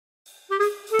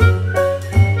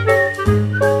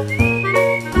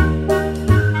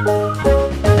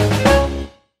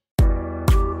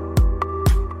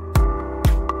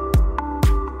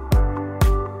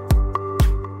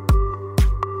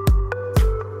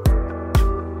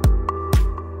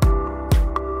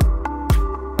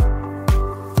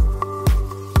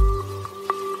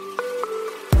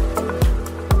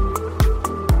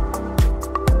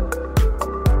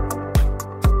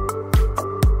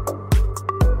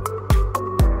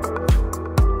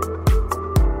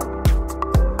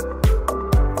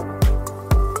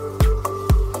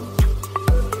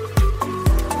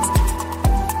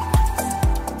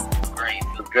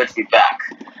Good to be back.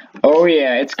 Oh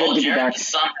yeah, it's good to be Jared, back. The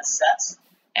sun has set,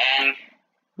 and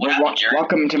what happened, Jared?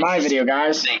 Welcome to my video,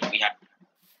 guys.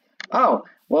 Oh,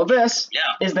 well this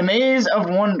is the Maze of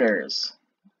Wonders.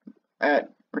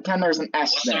 Pretend there's an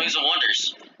S What's there. the Maze of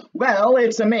Wonders? Well,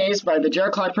 it's a maze by the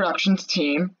JaredClyde Productions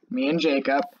team, me and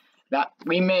Jacob, that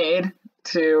we made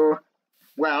to,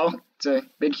 well, it's a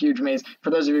big, huge maze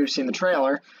for those of you who've seen the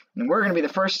trailer, and we're going to be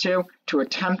the first two to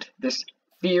attempt this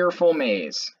fearful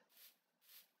maze.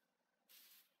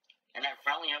 And I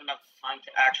finally have enough time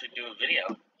to actually do a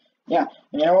video. Yeah,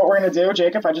 and you know what we're going to do,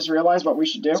 Jacob? I just realized what we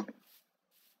should do.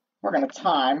 We're going to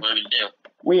time. What are we going to do?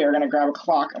 We are going to grab a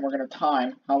clock and we're going to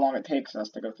time how long it takes us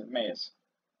to go through the maze.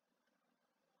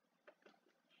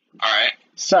 Alright.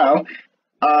 So,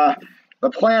 the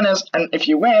plan is, and if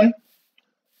you win,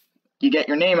 you get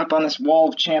your name up on this wall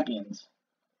of champions.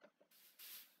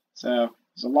 So,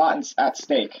 there's a lot at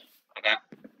stake. Okay.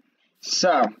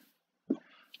 So,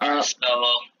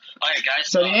 Alright, guys.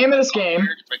 So the aim of this game.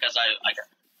 Because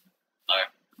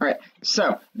Alright,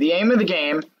 so the aim of the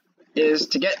game is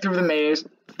to get through the maze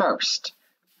first.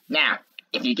 Now,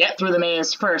 if you get through the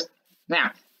maze first,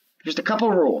 now, just a couple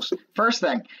rules. First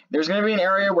thing, there's going to be an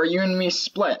area where you and me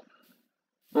split.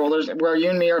 Well, where you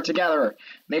and me are together.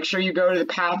 Make sure you go to the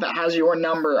path that has your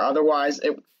number, otherwise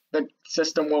the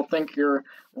system will think you're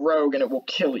rogue and it will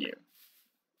kill you.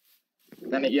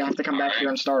 Then you have to come back here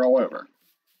and start all over.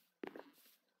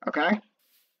 Okay?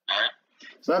 Alright.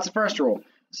 So that's the first rule.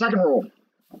 Second rule.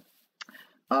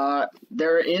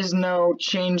 There is no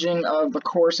changing of the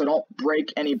course, so don't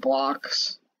break any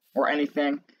blocks or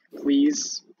anything,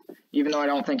 please. Even though I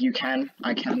don't think you can.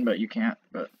 I can, but you can't,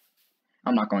 but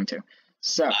I'm not going to.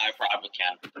 So. I probably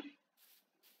can.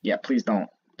 Yeah, please don't.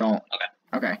 Don't.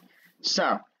 Okay. Okay.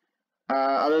 So,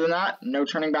 other than that, no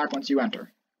turning back once you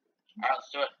enter. Alright, let's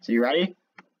do it. So you ready?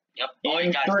 Yep. Oh,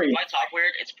 guys, if I talk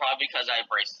weird, it's probably because I have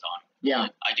braces on. Yeah.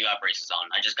 I do have braces on.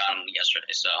 I just got them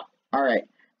yesterday, so. Alright.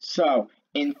 So,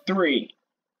 in 3,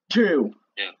 2,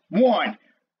 1,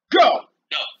 go!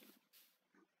 Go!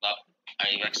 Well, I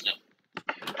exited.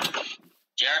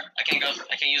 Jared, I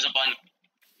can't use a button.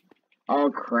 Oh,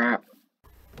 crap.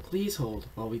 Please hold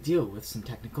while we deal with some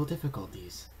technical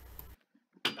difficulties.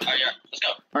 Alright, yeah, let's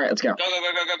go. Alright, let's go.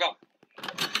 Go.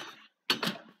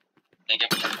 Thank you.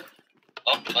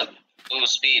 Oh, but, ooh,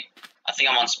 speed. I think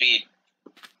I'm on speed.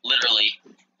 Literally.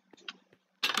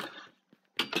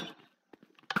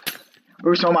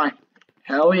 Ooh, so am I.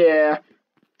 Hell yeah.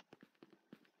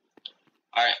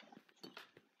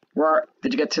 Alright.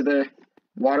 Did you get to the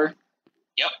water?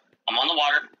 Yep, I'm on the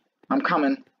water. I'm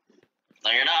coming.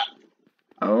 No, you're not.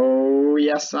 Oh,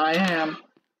 yes, I am.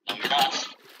 No, you're not.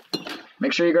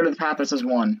 Make sure you go to the path that says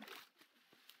 1.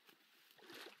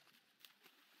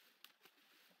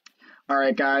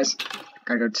 Alright, guys.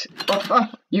 Gotta go to...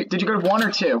 did you go to 1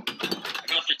 or 2? I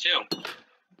go through 2.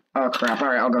 Oh, crap.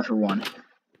 Alright, I'll go through 1.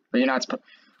 But you're not supposed...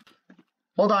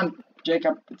 Hold on,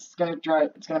 Jacob.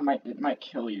 It might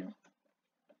kill you.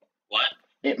 What?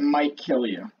 It might kill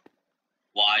you.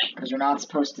 Why? Because you're not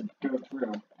supposed to go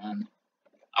through, and...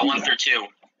 I went through 2.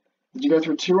 Did you go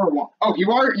through 2 or 1? Oh, you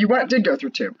did go through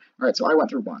 2. Alright, so I went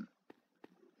through 1.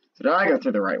 So did I go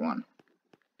through the right one?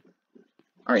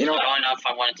 Alright, you know what? I don't know if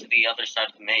I went to the other side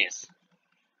of the maze.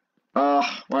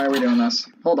 Why are we doing this?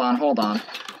 Hold on.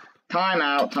 Time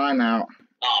out.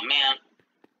 Oh, man.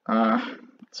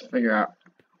 Let's figure out.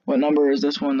 What number is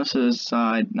this one? This is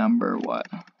side number what?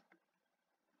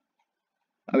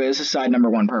 Okay, this is side number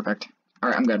 1, perfect.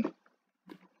 Alright, I'm good.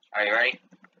 Are you ready?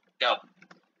 Go.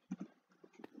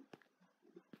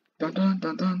 Dun dun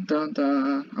dun dun dun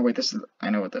dun. Oh wait, I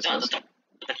know what this is.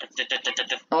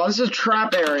 Oh, this is a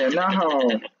trap area,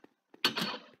 no!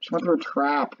 Just went through a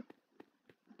trap.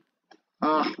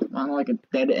 I'm like a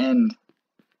dead end.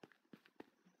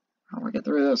 How do I get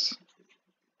through this?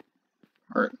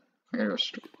 Alright, I gotta go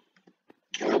straight.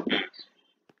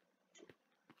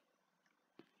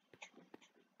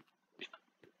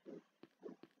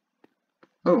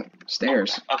 Oh,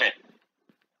 stairs. Okay.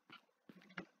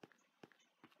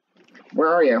 Where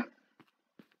are you?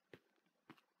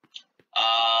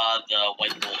 The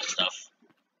white gold stuff.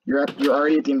 You're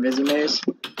already at the Invisi Maze?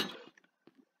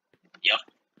 Yep.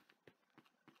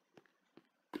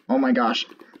 Oh my gosh.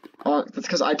 Oh, that's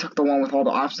because I took the one with all the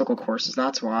obstacle courses,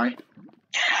 that's why.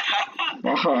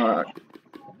 Fuck.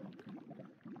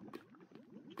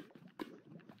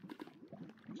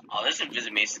 Oh, this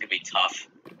Invisi Maze is gonna be tough.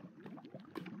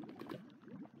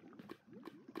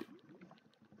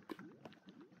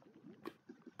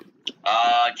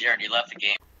 Jared, you left the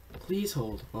game. Please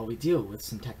hold while we deal with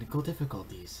some technical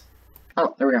difficulties.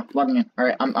 Oh, there we go. Logging in.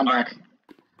 Alright, I'm back.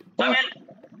 Time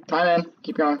in. Time in.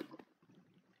 Keep going.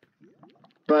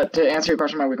 But to answer your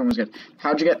question, my weekend was good.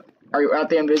 How'd you get... Are you at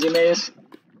the Invisi Maze?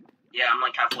 Yeah, I'm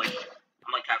like halfway to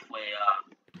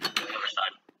the other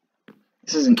side.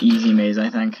 This is an easy maze, I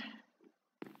think.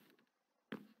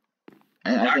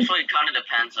 Actually, it kind of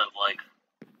depends of, like...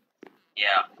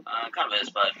 Yeah, kind of is,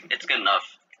 but it's good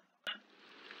enough.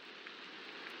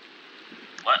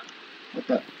 What? What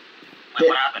the...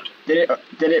 What happened? Did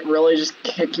it really just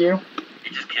kick you?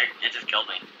 It just killed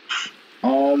me.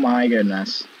 Oh my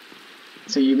goodness.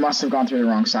 So you must have gone through the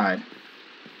wrong side.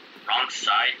 Wrong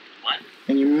side? What?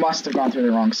 And you must have gone through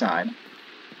the wrong side.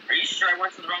 Are you sure I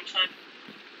went to the wrong side?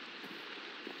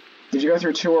 Did you go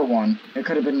through 2 or 1? It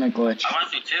could have been a glitch. I went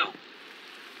through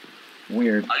 2.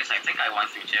 Weird. At least I think I went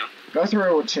through 2. Go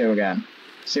through it with 2 again.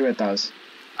 See what it does.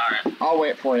 Alright. I'll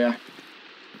wait for you.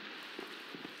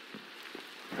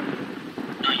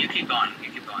 No, you keep going. You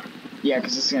keep going. Yeah,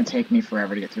 because this is going to take me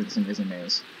forever to get through this Invisi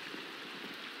Maze.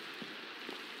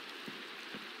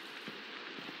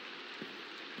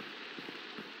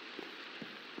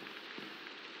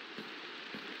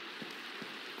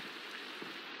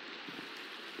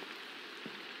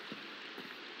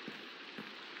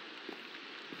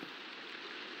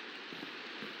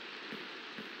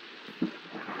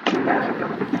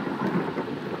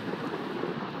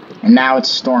 And now it's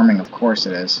storming, of course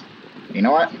it is. You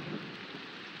know what?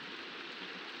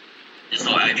 This is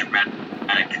like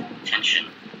dramatic tension.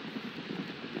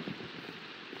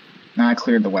 Now I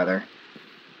cleared the weather.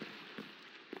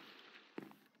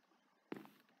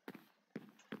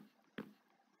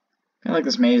 I feel like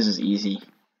this maze is easy.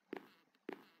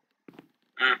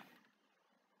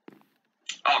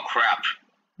 Oh crap.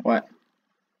 What?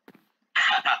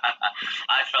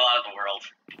 I fell out of the world.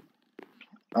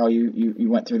 Oh, you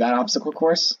went through that obstacle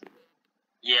course?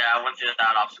 Yeah, I went through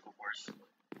that obstacle course.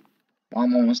 Well,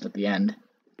 I'm almost at the end.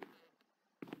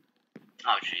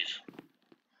 Oh jeez.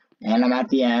 And I'm at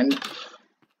the end.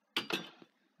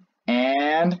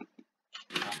 And...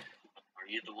 Are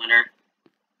you the winner?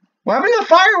 What happened to the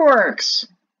fireworks?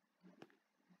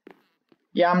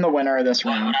 Yeah, I'm the winner of this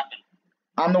round. What happened?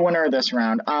 I'm the winner of this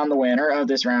round. I'm the winner of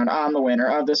this round. I'm the winner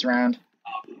of this round.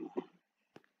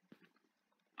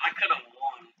 I could have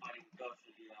won if I didn't go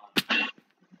through the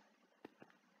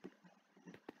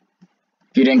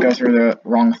If you didn't go through the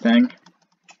wrong thing.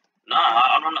 No,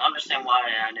 I don't understand why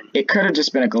I didn't. It could have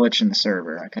just been a glitch in the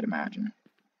server, I could imagine.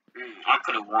 I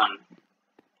could have won.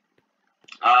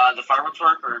 The fireworks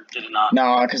work, or did it not?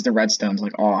 No, because the redstone's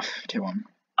like off to them.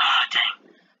 Ah, dang.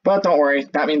 But don't worry,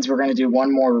 that means we're going to do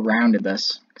one more round of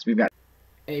this. Because we've got...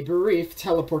 A brief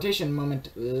teleportation moment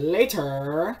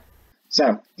later.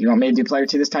 So, do you want me to do player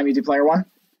 2 this time? You do player 1?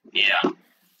 Yeah.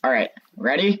 Alright,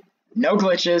 ready? No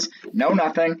glitches, no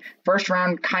nothing. First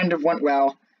round kind of went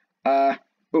well. Ooh,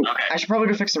 Okay. I should probably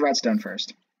go fix the redstone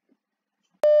first.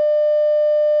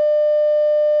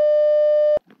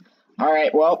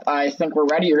 Alright, well, I think we're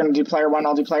ready. You're going to do player 1,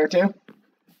 I'll do player 2. Yeah,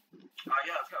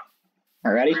 let's go.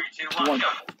 Alright, ready? 3, 2, 1, go.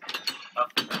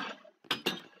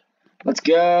 Let's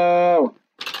go!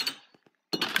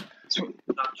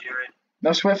 Jared.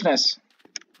 No swiftness.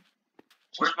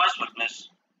 Where's my swiftness?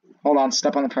 Hold on,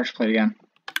 step on the pressure plate again.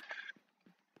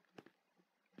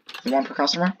 The one per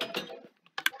customer?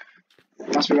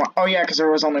 Must be one. Oh yeah, because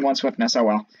there was only one swiftness. Oh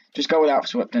well. Just go without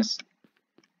swiftness.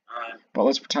 Alright. But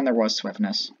let's pretend there was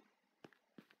swiftness.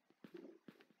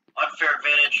 Unfair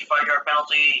advantage, 5-yard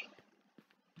penalty.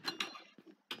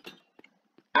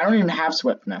 I don't even have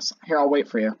swiftness. Here, I'll wait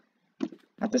for you.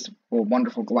 At this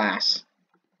wonderful glass.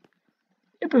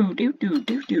 Alright, I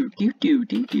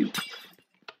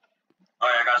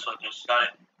got swiftness. Got it.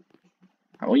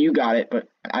 Well, you got it, but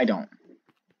I don't.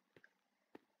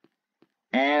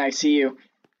 And I see you.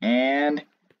 And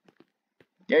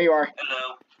there you are.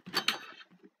 Hello.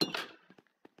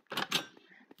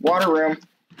 Water room.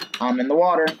 I'm in the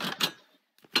water.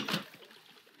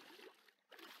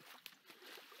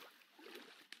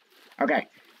 Okay.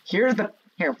 Here,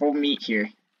 we'll meet here.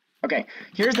 Okay,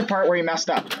 here's the part where you messed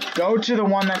up. Go to the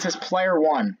one that says player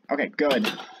 1. Okay, good.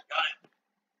 Got it.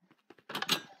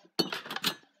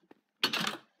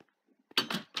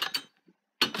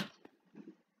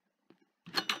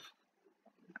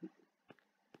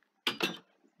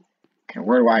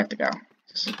 where do I have to go?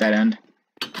 Is this a dead end?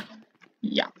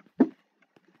 Yeah.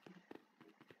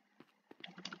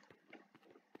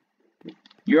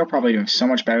 You are probably doing so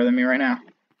much better than me right now.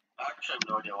 I actually have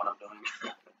no idea what I'm doing.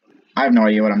 I have no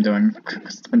idea what I'm doing,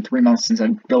 because it's been 3 months since I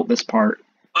built this part.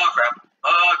 Oh crap.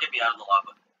 Oh, get me out of the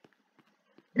lava.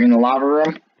 You're in the lava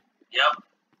room? Yep.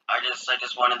 I just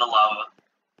went in the lava.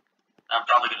 I'm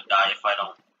probably gonna die if I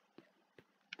don't.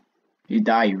 You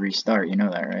die, you restart, you know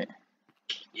that, right?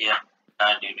 Yeah,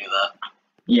 I do that.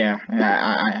 Yeah,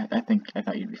 I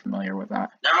thought you'd be familiar with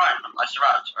that. Never mind, I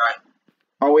survived, alright.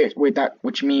 Oh wait, that,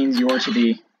 which means you're to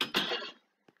be...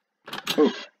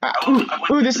 Ooh,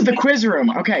 this is the quiz room.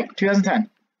 Okay, 2010.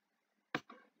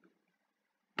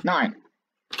 9.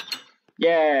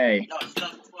 Yay. No, it's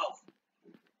 2012.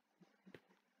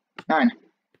 9.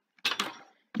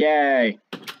 Yay.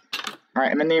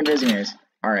 Alright, I'm in the Invisimaze.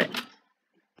 Alright.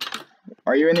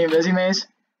 Are you in the Invisimaze?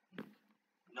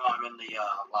 No, I'm in the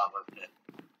lava pit.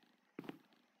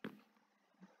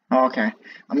 Oh, okay.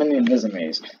 I'm in the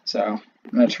Invisimaze. So,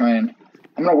 I'm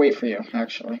gonna wait for you,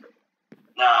 actually.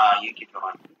 Nah, you keep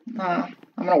going. Nah,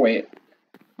 I'm gonna wait.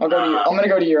 I'm gonna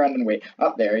go to your end and wait.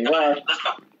 Up there you are. Let's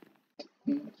go.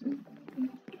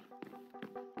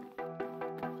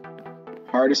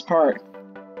 Hardest part.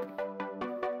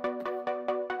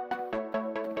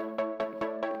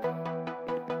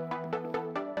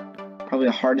 Probably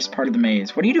the hardest part of the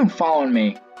maze. What are you doing following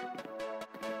me?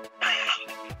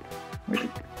 Wait,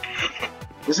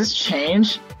 does this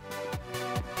change?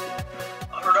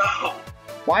 I don't know.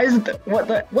 Why is it what?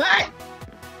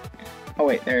 Oh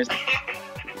wait, this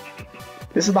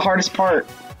is the hardest part.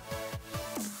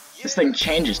 This thing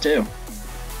changes too.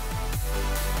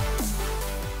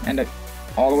 And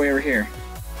all the way over here.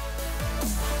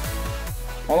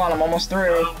 Hold on, I'm almost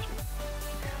through.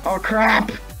 Oh crap!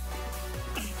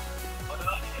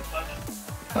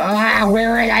 Ah,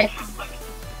 where am I?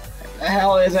 The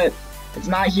hell is it? It's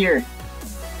not here.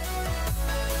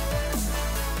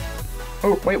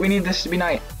 Oh, wait, we need this to be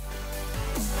night.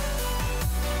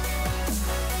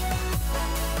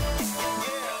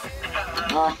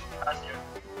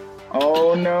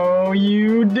 Oh no,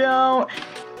 you don't.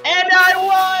 And I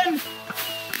won!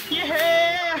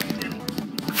 Yeah!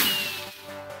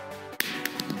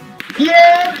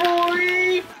 Yeah,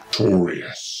 boy!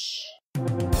 Victorious.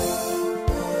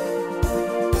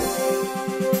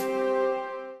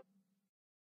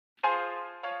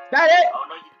 That it? Oh,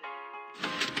 no, you didn't.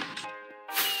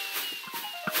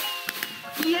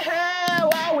 Yeah,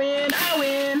 I win.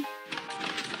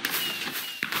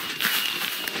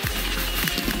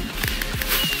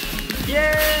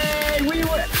 Yay, we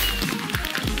win.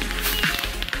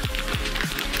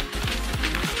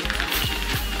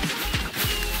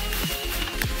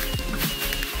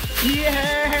 Yeah.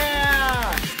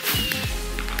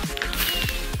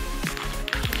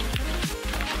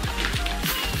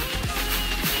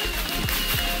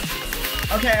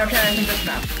 Okay, I think that's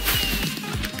enough.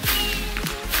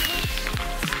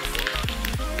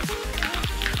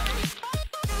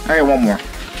 Alright, one more.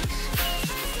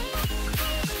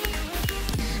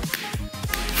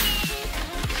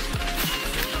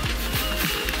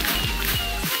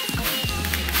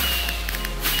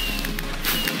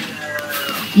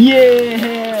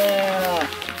 Yeah!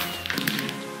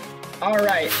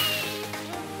 Alright.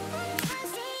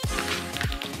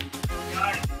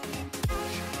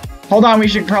 Hold on, we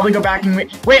should probably go back and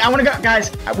wait, I wanna go,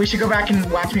 guys, we should go back and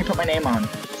watch me put my name on.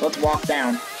 So let's walk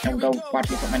down and go watch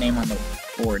me put my name on the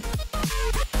board.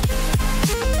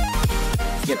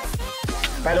 Yep.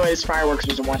 By the way, this fireworks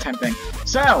was a one-time thing.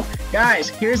 So, guys,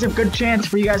 here's a good chance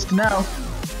for you guys to know.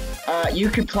 You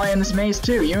could play in this maze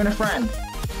too, you and a friend.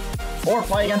 Or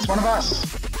play against one of us.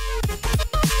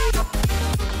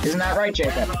 Isn't that right,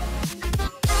 Jacob?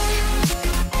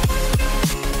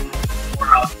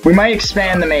 We might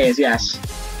expand the maze, yes.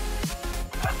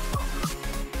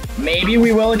 Maybe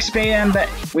we will expand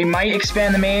we might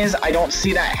expand the maze. I don't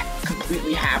see that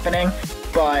completely happening,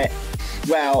 but,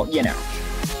 well, you know.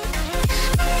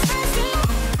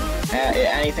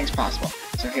 Anything's possible.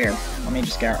 So here, let me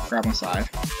just grab one side.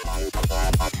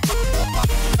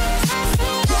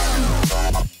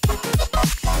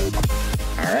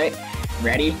 Alright,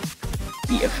 ready?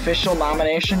 The official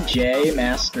nomination,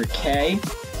 JMasterK,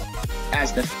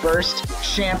 as the first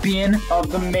champion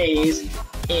of the maze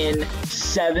in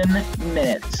 7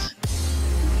 minutes.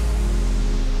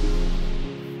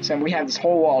 So we have this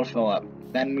whole wall to fill up.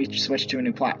 Then we switch to a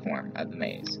new platform of the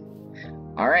maze.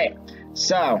 Alright,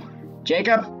 so,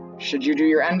 Jacob, should you do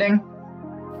your ending?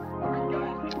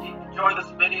 Guys, if you enjoyed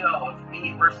this video of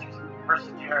me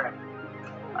versus Jared,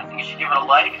 I think you should give it a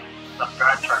like,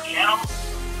 subscribe to our channel,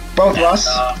 Both of us.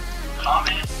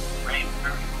 Comment, rate,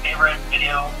 favorite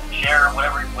video, share,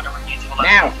 whatever needs you like.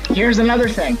 Now, here's another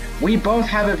thing. We both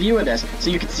have a view of this, so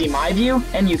you can see my view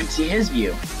and you can see his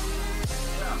view.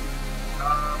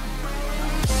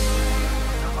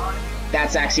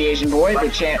 That's DatSaxyAsianBoi.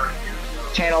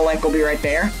 The channel link will be right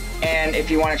there. And if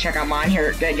you want to check out mine,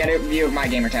 here, get a view of my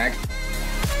gamer tag.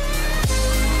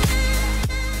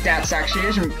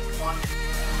 DatSaxyAsian.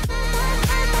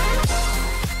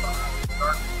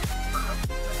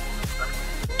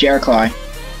 JaredKev.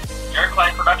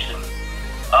 JaredKev Productions.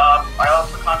 I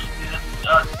also contributed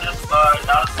to this,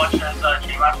 not as much as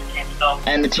JMasterK himself.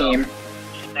 And the team.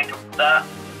 What do you think of that?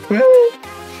 Woo!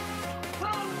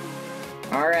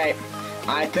 Alright.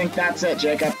 I think that's it,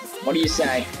 Jacob. What do you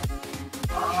say?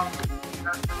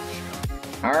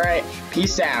 Alright.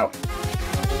 Peace out.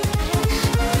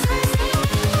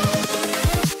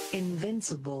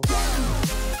 Invincible.